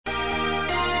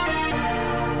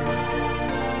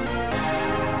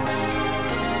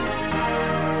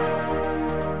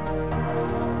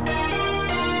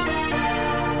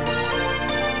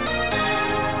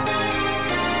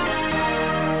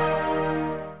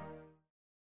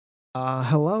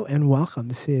Hello and welcome.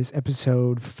 This is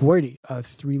episode 40 of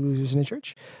Three Losers in a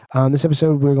Church. This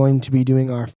episode, we're going to be doing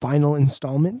our final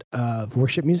installment of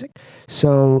worship music.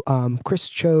 So, Chris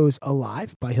chose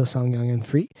Alive by Hillsong Young and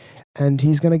Free, and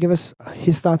he's going to give us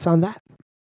his thoughts on that.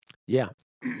 Yeah.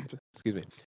 Excuse me.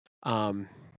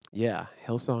 Yeah,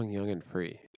 Hillsong Young and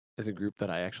Free is a group that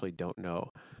I actually don't know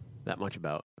that much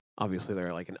about. Obviously,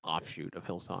 they're like an offshoot of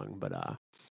Hillsong, but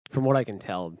from what I can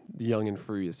tell, Young and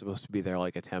Free is supposed to be their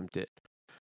like attempt at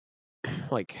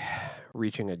like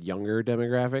reaching a younger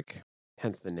demographic,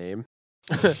 hence the name.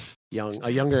 A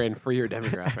younger and freer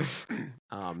demographic.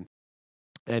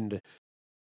 And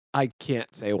I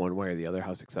can't say one way or the other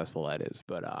how successful that is,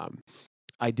 but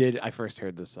I first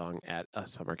heard this song at a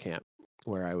summer camp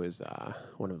where I was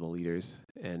one of the leaders,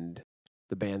 and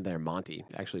the band there, Monty,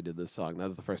 actually did this song. That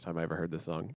was the first time I ever heard this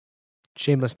song.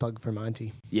 Shameless plug for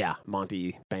Monty. Yeah,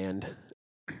 Monty band,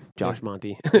 Josh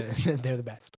Monty. They're the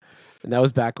best. And that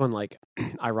was back when like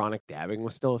ironic dabbing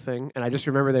was still a thing. And I just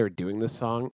remember they were doing this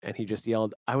song, and he just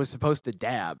yelled, "I was supposed to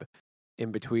dab,"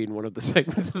 in between one of the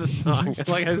segments of the song.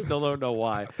 Like I still don't know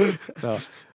why. So,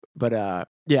 but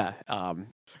yeah.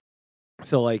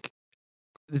 So like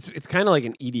it's kind of like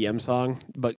an EDM song,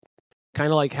 but kind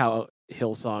of like how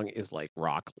Hillsong is like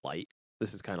rock light.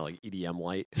 This is kind of like EDM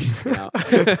light. You know?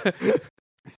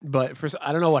 But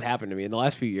I don't know what happened to me in the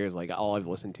last few years. Like all I've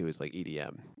listened to is like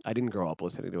EDM. I didn't grow up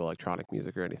listening to electronic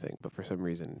music or anything, but for some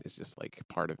reason it's just like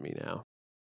part of me now,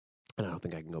 and I don't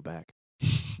think I can go back.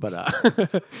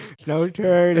 But No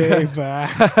turning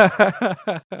back.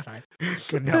 Sorry,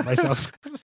 couldn't help myself.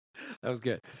 That was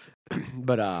good.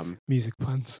 But Music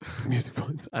puns. music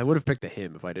points. I would have picked a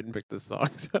hymn if I didn't pick this song.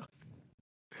 So,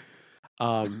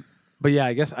 but yeah,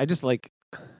 I guess I just like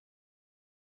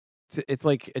it's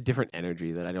like a different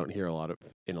energy that I don't hear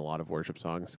in a lot of worship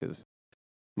songs, because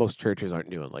most churches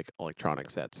aren't doing like electronic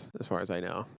sets, as far as I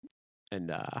know.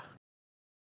 And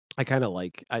I kind of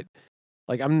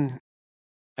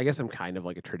I guess I'm kind of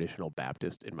like a traditional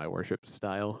Baptist in my worship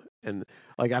style, and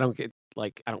like I don't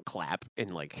clap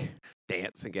and like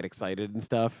dance and get excited and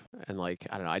stuff, and like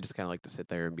I don't know, I just kind of like to sit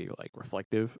there and be like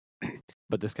reflective.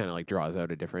 But this kind of like draws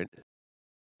out a different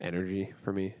energy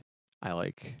for me.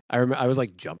 I remember I was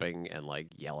like jumping and like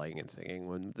yelling and singing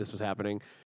when this was happening,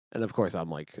 and of course I'm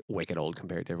like wicked old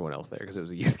compared to everyone else there because it was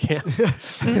a youth camp.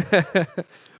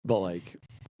 But like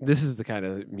this is the kind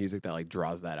of music that like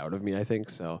draws that out of me, I think.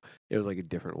 So it was like a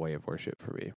different way of worship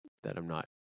for me that I'm not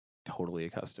totally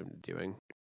accustomed to doing.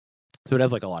 So it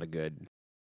has like a lot of good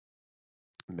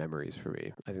memories for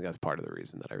me. I think that's part of the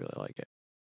reason that I really like it.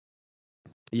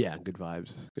 Yeah, good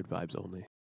vibes only.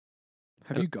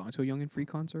 Have you gone to a Young and Free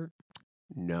concert?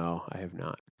 No, I have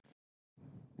not.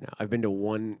 No, I've been to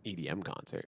one EDM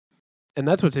concert. And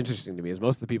that's what's interesting to me is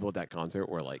most of the people at that concert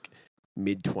were like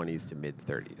mid-20s to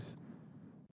mid-30s.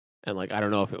 And like I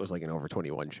don't know if it was like an over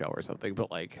 21 show or something, but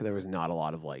like there was not a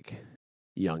lot of like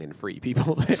young and free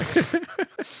people there.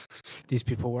 These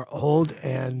people were old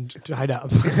and tied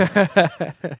up.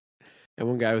 And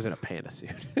one guy was in a panda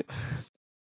suit.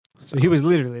 So he was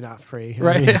literally not free.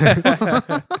 Right.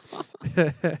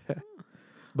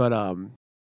 But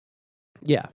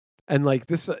yeah. And like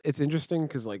this it's interesting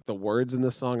because like the words in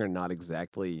this song are not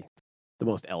exactly the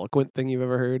most eloquent thing you've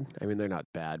ever heard. I mean, they're not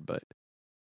bad, but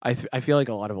I feel like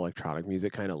a lot of electronic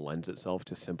music kind of lends itself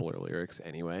to simpler lyrics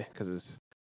anyway, because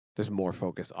there's more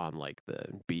focus on like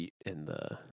the beat and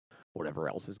the whatever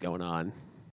else is going on.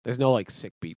 There's no like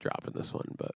sick beat drop in this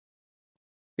one, but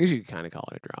I guess you could kind of call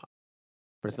it a drop,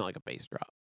 but it's not like a bass drop.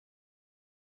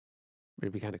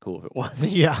 It'd be kind of cool if it was.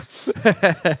 Yeah.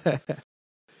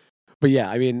 But yeah,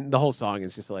 I mean, the whole song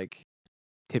is just like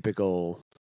typical,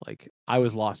 like, I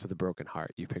was lost with a broken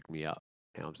heart. You picked me up.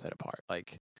 Now I'm set apart.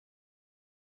 Like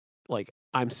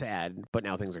I'm sad, but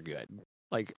now things are good.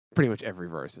 Like pretty much every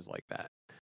verse is like that.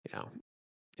 You know,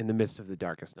 in the midst of the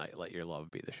darkest night, let your love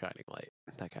be the shining light.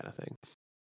 That kind of thing.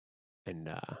 And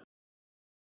I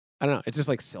don't know. It's just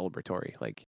like celebratory.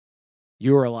 Like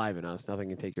you are alive in us. Nothing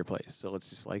can take your place. So let's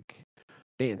just like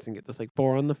dance and get this like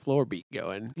 4 on the floor beat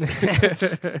going.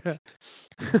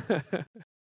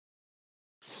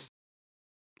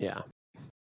 Yeah.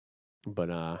 But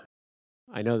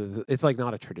I know that it's like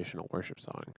not a traditional worship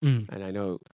song. And I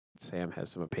know Sam has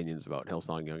some opinions about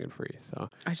Hillsong Young and Free. So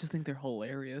I just think they're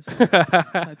hilarious.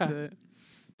 That's it.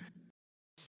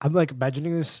 I'm like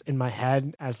imagining this in my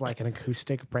head as like an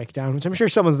acoustic breakdown, which I'm sure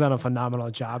someone's done a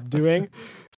phenomenal job doing.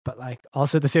 But like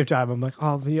also at the same time, I'm like,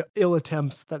 oh, the ill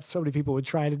attempts that so many people would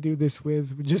try to do this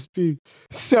with would just be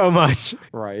so much.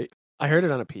 Right. I heard it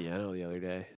on a piano the other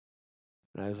day.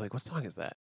 And I was like, what song is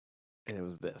that? and it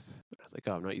was this. I was like,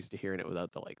 oh, I'm not used to hearing it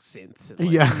without the like synths and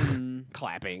like, Yeah.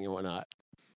 clapping and whatnot.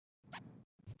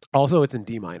 Also, it's in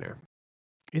D minor,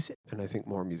 Is it and I think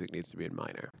more music needs to be in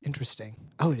minor. interesting?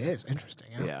 Oh, it is interesting.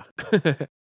 Yeah. Yeah.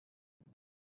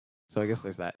 So I guess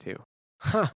there's that too.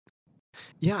 Huh.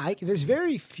 Yeah, there's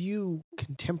very few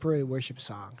contemporary worship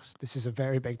songs. This is a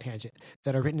very big tangent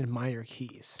that are written in minor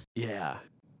keys. Yeah.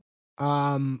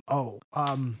 Awesome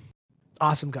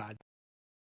God.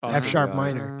 F Awesome sharp God.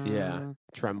 minor. Yeah.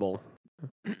 Tremble,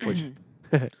 which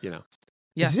you know.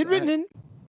 Yes, Is it written in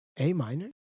A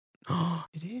minor? Oh,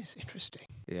 it is interesting.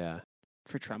 Yeah.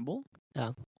 for tremble?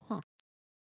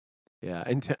 Yeah,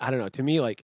 and I don't know. To me,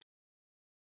 like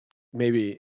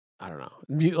maybe I don't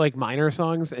know. Like minor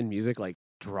songs and music like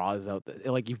draws out it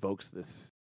like evokes this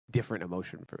different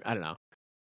emotion for I don't know.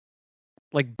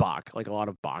 Like Bach, like a lot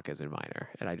of Bach is in minor,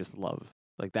 and I just love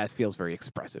like that feels very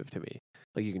expressive to me.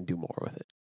 Like you can do more with it,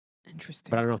 Interesting.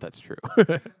 but I don't know if that's true.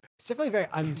 It's definitely a very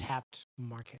untapped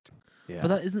market. Yeah,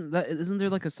 But isn't there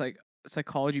like a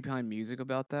psychology behind music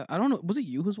about that? I don't know. Was it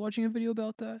you who's watching a video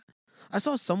about that? I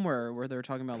saw somewhere where they were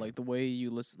talking about like the way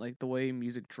you listen, like the way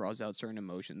music draws out certain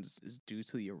emotions is due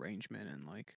to the arrangement and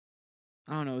like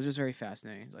I don't know. It was just very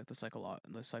fascinating, like the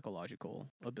psychological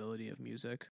ability of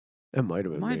music. it might have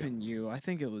It been. might have Me. been you. I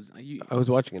think it was you. I was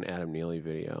watching an Adam Neely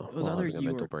video. It was while either having a you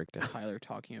mental or breakdown. Tyler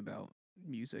talking about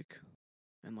music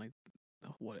and like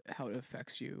how it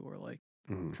affects you or like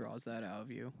Mhm. draws that out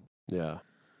of you. Yeah,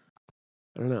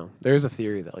 I don't know. There's a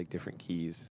theory that like different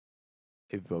keys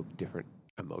evoke different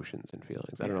emotions and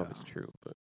feelings. I don't know if it's Yeah. true,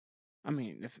 but I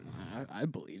mean, if I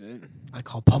believe it. I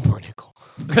call pumpernickel.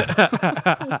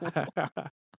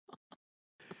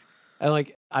 and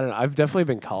like I don't know. I've definitely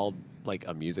been called like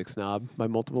a music snob by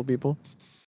multiple people.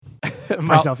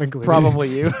 Myself included. Probably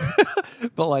you.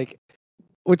 But like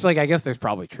which like I guess there's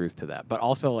probably truth to that. But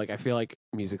also like I feel like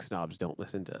music snobs don't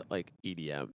listen to like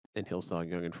EDM and Hillsong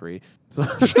Young and Free. So,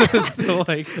 so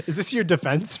like Is this your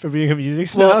defense for being a music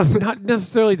well, snob? not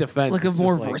necessarily defense. Like a it's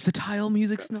more just, like, versatile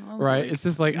music snob, right. Like, It's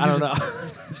just like I you're don't just-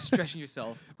 know. you're stretching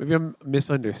yourself. Maybe I'm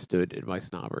misunderstood in my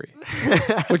snobbery,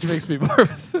 which makes me more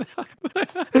of a snob.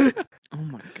 Oh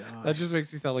my god. That just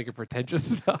makes you sound like a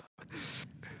pretentious snob.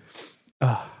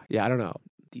 Yeah, I don't know.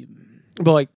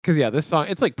 But like, cause yeah, this song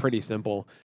it's like pretty simple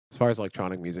as far as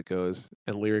electronic music goes,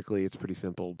 and lyrically it's pretty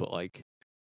simple. But like,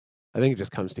 I think it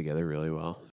just comes together really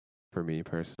well for me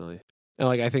personally. And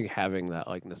like, I think having that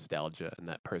like nostalgia and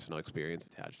that personal experience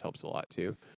attached helps a lot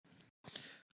too.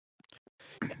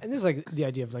 And there's like the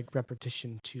idea of like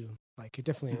repetition too. Like it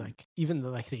definitely Mhm. like even the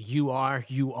like the you are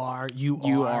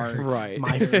Right.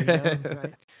 my freedom.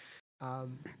 Right?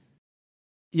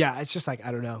 Yeah, it's just like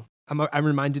I don't know. I'm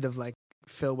reminded of like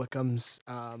Phil Wickham's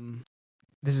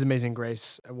 "This Is Amazing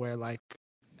Grace," where like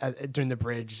during the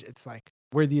bridge, it's like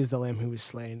 "Worthy is the Lamb who was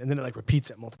slain," and then it like repeats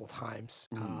it multiple times.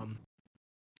 Mhm.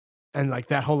 And like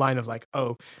that whole line of like,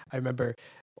 oh, I remember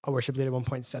a worship leader at one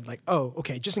point said like, oh,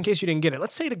 okay, just in case you didn't get it,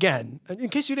 let's say it again. In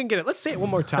case you didn't get it, let's say it one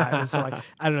more time. And so like,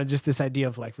 I don't know, just this idea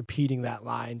of like repeating that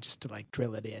line just to like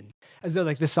drill it in, as though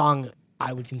like this song,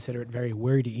 I would consider it very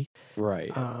wordy, Right.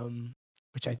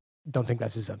 which I don't think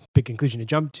that's just a big conclusion to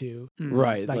jump to.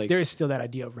 Right. Like there is still that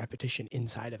idea of repetition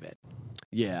inside of it.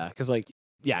 Yeah, because like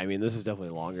yeah, I mean this is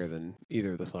definitely longer than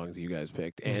either of the songs you guys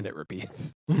picked, and Mhm. it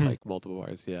repeats Mhm. like multiple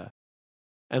bars. Yeah,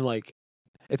 and like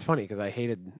it's funny because I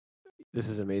hated "This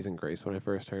Is Amazing Grace" when I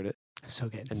first heard it, So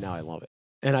good. and now I love it.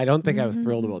 And I don't think I was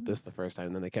thrilled about this the first time.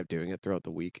 And then they kept doing it throughout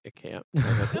the week at camp. And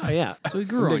I was like, oh yeah, So he I'm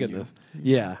grew on digging you. this.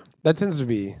 Yeah, that tends to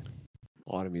be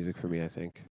a lot of music for me. I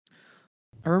think.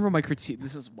 I remember my critique.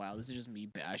 This is just me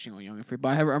bashing on Young and Free.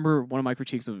 But I remember one of my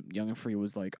critiques of Young and Free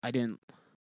was like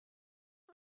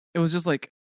it was just like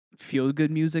feel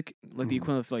good music, like the Mhm.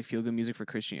 equivalent of like feel good music for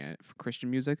Christian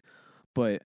music.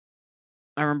 But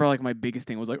I remember like my biggest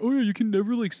thing was like, oh yeah, you can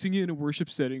never like sing it in a worship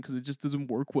setting because it just doesn't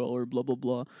work well or blah blah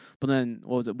blah. But then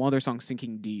what was it? One of their songs,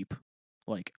 "Sinking Deep,"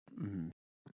 like Mhm.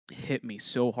 hit me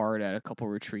so hard at a couple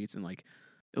retreats and like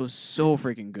it was so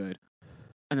freaking good.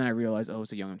 And then I realized, oh,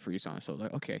 it's a Young and Free song. So I was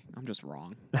like, okay, I'm just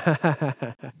wrong.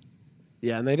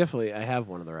 Yeah, and they definitely. I have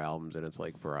one of their albums, and it's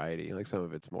like variety. Like some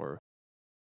of it's more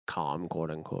calm,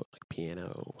 quote unquote, like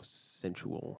piano,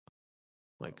 sensual,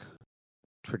 like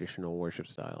traditional worship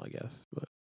style, I guess. But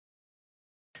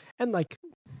And like,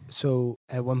 so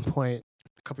at one point,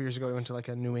 a couple years ago, I went to like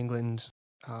a New England,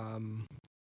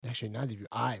 actually neither of you,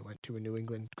 I went to a New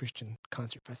England Christian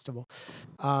concert festival,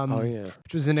 oh yeah,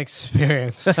 which was an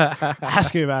experience.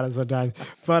 Ask me about it sometimes.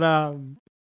 But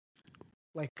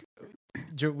like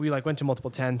we like went to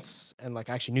multiple tents and like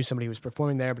I actually knew somebody who was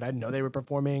performing there, but I didn't know they were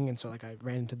performing, and so like I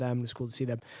ran into them. It was cool to see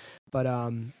them. But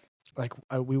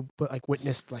we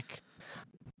witnessed like,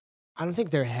 I don't think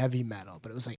they're heavy metal,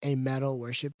 but it was like a metal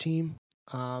worship team.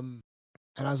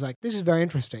 And I was like, this is very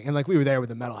interesting. And like we were there with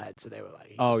the metalheads, so they were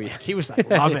like, he was like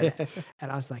loving it.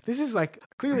 And I was like, this is like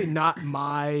clearly not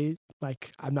my,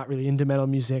 like, I'm not really into metal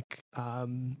music.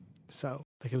 So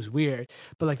like it was weird.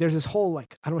 But like there's this whole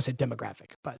like, I don't want to say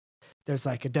demographic, but there's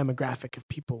like a demographic of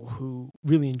people who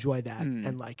really enjoy that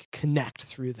and like connect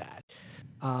through that.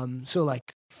 So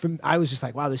like I was just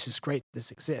like, wow, this is great.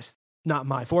 This exists. Not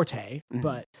my forte,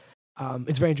 but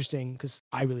it's very interesting because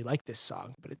I really like this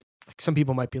song, but like some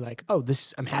people might be like, oh,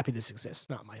 I'm happy this exists.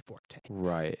 Not my forte.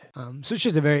 Right. So it's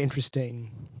just a very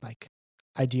interesting like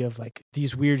idea of like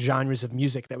these weird genres of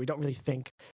music that we don't really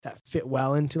think that fit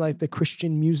well into like the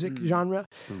Christian music genre,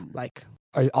 like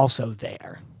are also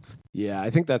there. Yeah, I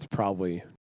think that's probably,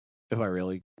 if I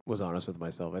really was honest with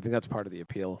myself, I think that's part of the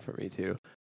appeal for me too.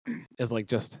 Is like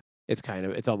just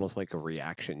it's almost like a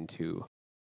reaction to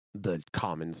the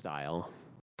common style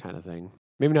kind of thing.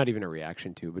 Maybe not even a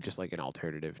reaction to, but just like an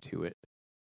alternative to it.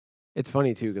 It's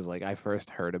funny too, because like I first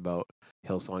heard about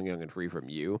Hillsong Young and Free from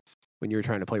you when you were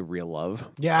trying to play Real Love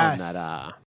on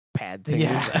that pad thing.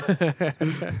 Yes.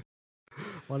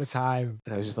 What a time.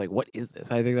 And I was just like, what is this?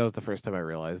 I think that was the first time I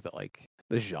realized that like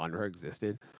the genre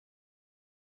existed.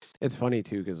 It's funny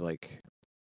too, because like,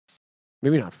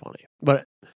 maybe not funny, but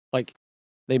like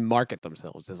they market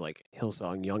themselves as like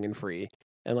Hillsong Young and Free.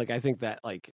 And like I think that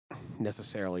like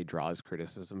necessarily draws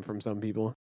criticism from some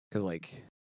people, because like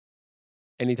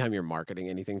anytime you're marketing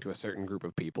anything to a certain group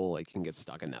of people, like you can get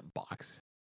stuck in that box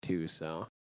too. So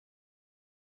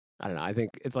I don't know. I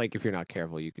think it's like if you're not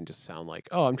careful, you can just sound like,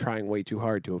 oh, I'm trying way too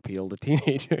hard to appeal to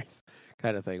teenagers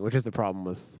kind of thing, which is the problem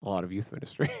with a lot of youth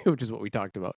ministry, which is what we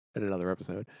talked about in another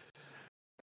episode.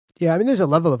 Yeah, I mean, there's a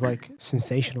level of like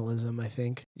sensationalism, I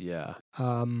think. Yeah.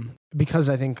 Because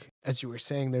I think, as you were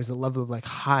saying, there's a level of like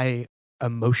high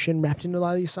emotion wrapped into a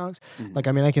lot of these songs. Like,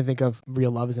 I mean, I can think of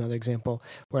Real Love as another example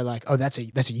where like, oh, that's a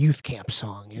youth camp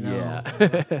song, you know?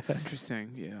 Yeah. Interesting.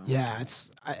 Yeah. Yeah,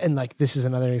 and like this is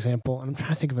another example. And I'm trying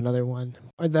to think of another one,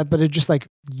 but it's just like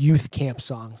youth camp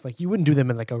songs. Like you wouldn't do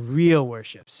them in like a real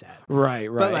worship set, Right.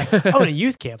 but like, oh, in a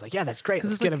youth camp, like yeah, that's great.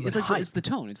 Because Let's get them it's the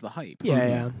tone, it's the hype.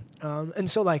 Yeah. And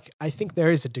so like I think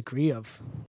there is a degree of,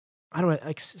 I don't know,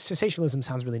 like sensationalism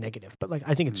sounds really negative, but like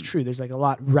I think it's true. There's like a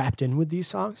lot wrapped in with these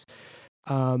songs.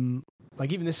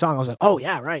 Like even this song, I was like, oh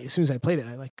yeah, right. As soon as I played it,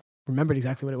 I like remembered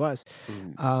exactly what it was.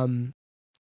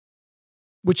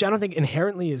 Which I don't think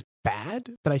inherently is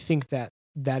bad, but I think that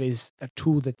is a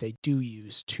tool that they do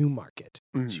use to market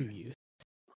to youth.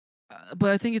 But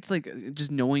I think it's like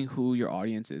just knowing who your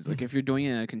audience is. Like if you're doing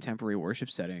it in a contemporary worship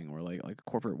setting or like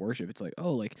corporate worship, it's like,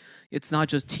 oh, like it's not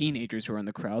just teenagers who are in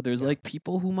the crowd. There's like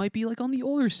people who might be like on the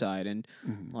older side, and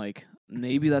like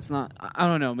maybe that's not. I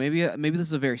don't know. Maybe this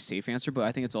is a very safe answer, but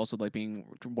I think it's also like being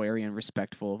wary and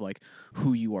respectful of like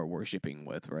who you are worshiping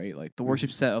with, right? Like the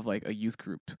worship set of like a youth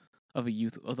group. Of a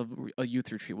youth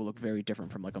retreat will look very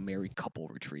different from like a married couple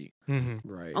retreat,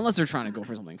 Right? Unless they're trying to go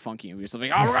for something funky and we're just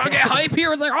like, oh, we're gonna get hype here.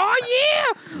 It's like,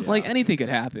 oh yeah, like anything could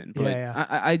happen. But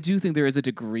I do think there is a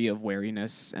degree of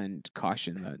wariness and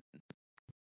caution that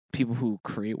people who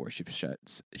create worship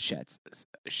sets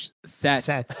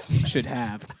should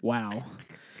have. Wow.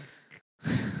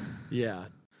 Yeah,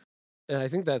 and I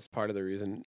think that's part of the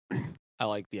reason I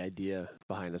like the idea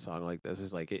behind a song like this.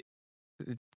 Is like it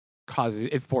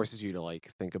forces you to like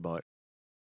think about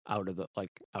out of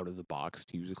the box,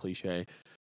 to use a cliche,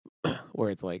 where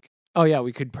it's like, oh yeah,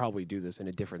 we could probably do this in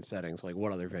a different setting. So like,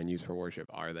 what other venues for worship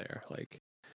are there? Like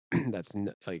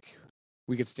like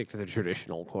we could stick to the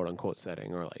traditional quote unquote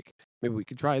setting, or like maybe we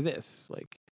could try this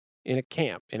like in a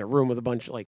camp in a room with a bunch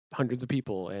of like hundreds of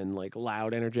people and like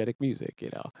loud energetic music, you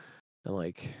know. And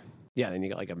like, yeah, then you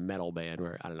got like a metal band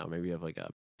where I don't know, maybe you have like a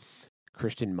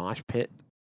Christian mosh pit.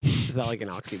 Is that like an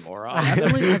oxymoron?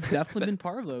 I've definitely been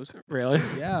part of those. Really?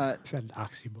 Yeah. It's an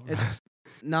oxymoron. It's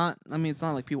not. I mean, it's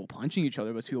not like people punching each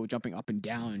other, but it's people jumping up and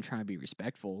down and trying to be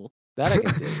respectful. That I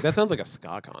can dig. That sounds like a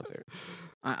ska concert.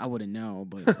 I wouldn't know,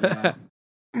 but yeah.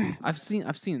 I've seen.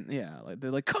 Yeah, like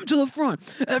they're like, come to the front,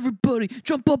 everybody,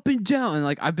 jump up and down, and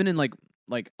like I've been in like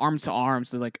arm to arm,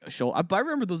 so like shoulder. I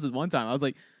remember this one time. I was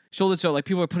like. Shoulder to shoulder, like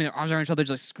people are putting their arms around each other,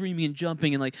 just like screaming and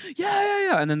jumping and like,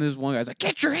 yeah. And then there's one guy's like,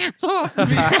 get your hands off me.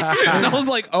 And I was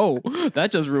like, oh,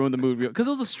 that just ruined the mood. Because it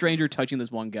was a stranger touching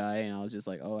this one guy. And I was just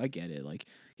like, oh, I get it. Like,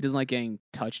 he doesn't like getting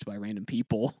touched by random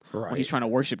people. Right. When he's trying to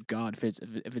worship God. If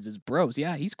it's his bros,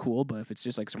 yeah, he's cool. But if it's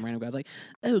just like some random guy's like,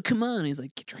 oh, come on. He's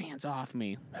like, get your hands off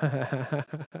me. I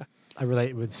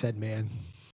relate with said man.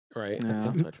 Right? Yeah.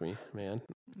 Don't touch me, man.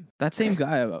 That same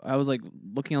guy, I was like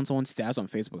looking on someone's stats on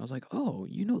Facebook. I was like, oh,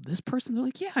 you know this person? They're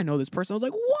like, yeah, I know this person. I was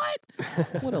like,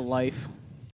 what? What a life.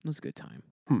 It was a good time.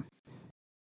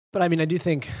 But I mean, I do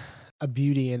think a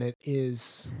beauty in it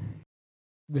is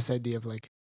this idea of like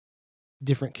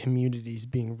different communities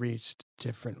being reached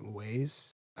different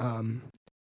ways. Yeah,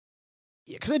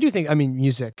 because I do think, I mean,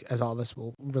 music, as all of us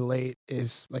will relate,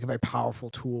 is like a very powerful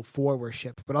tool for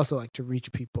worship, but also like to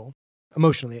reach people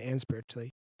emotionally and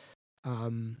spiritually.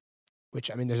 Which,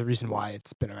 I mean, there's a reason why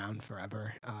it's been around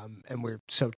forever, and we're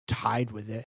so tied with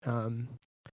it.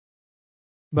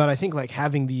 But I think like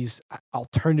having these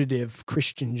alternative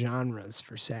Christian genres,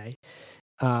 for say,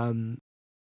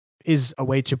 is a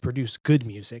way to produce good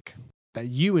music that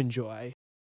you enjoy,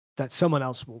 that someone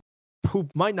else will, who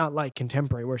might not like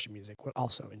contemporary worship music, would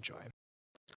also enjoy.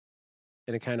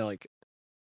 And it kind of like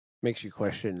makes you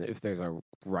question if there's a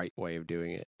right way of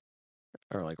doing it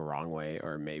or like a wrong way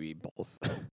or maybe both.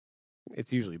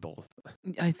 It's usually both.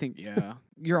 I think, yeah.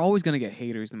 You're always going to get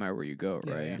haters no matter where you go,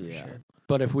 Yeah, right? for Yeah. sure.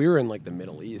 But if we were in like the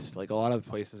Middle East, like a lot of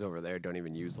places over there don't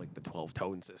even use like the 12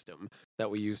 tone system that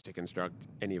we use to construct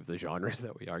any of the genres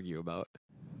that we argue about,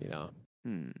 you know?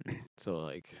 Hmm. So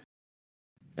like,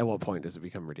 at what point does it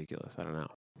become ridiculous? I don't know.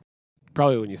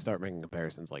 Probably when you start making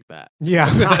comparisons like that. Yeah,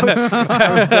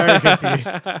 I was very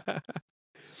confused.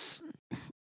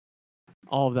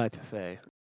 All of that to say,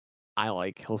 I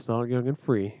like Hillsong Young and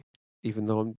Free, even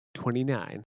though I'm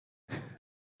 29.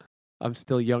 I'm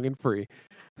still young and free,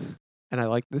 and I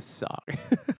like this song.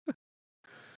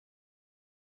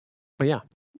 But yeah,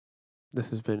 this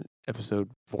has been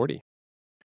episode 40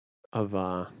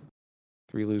 of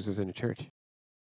Three Losers in a Church.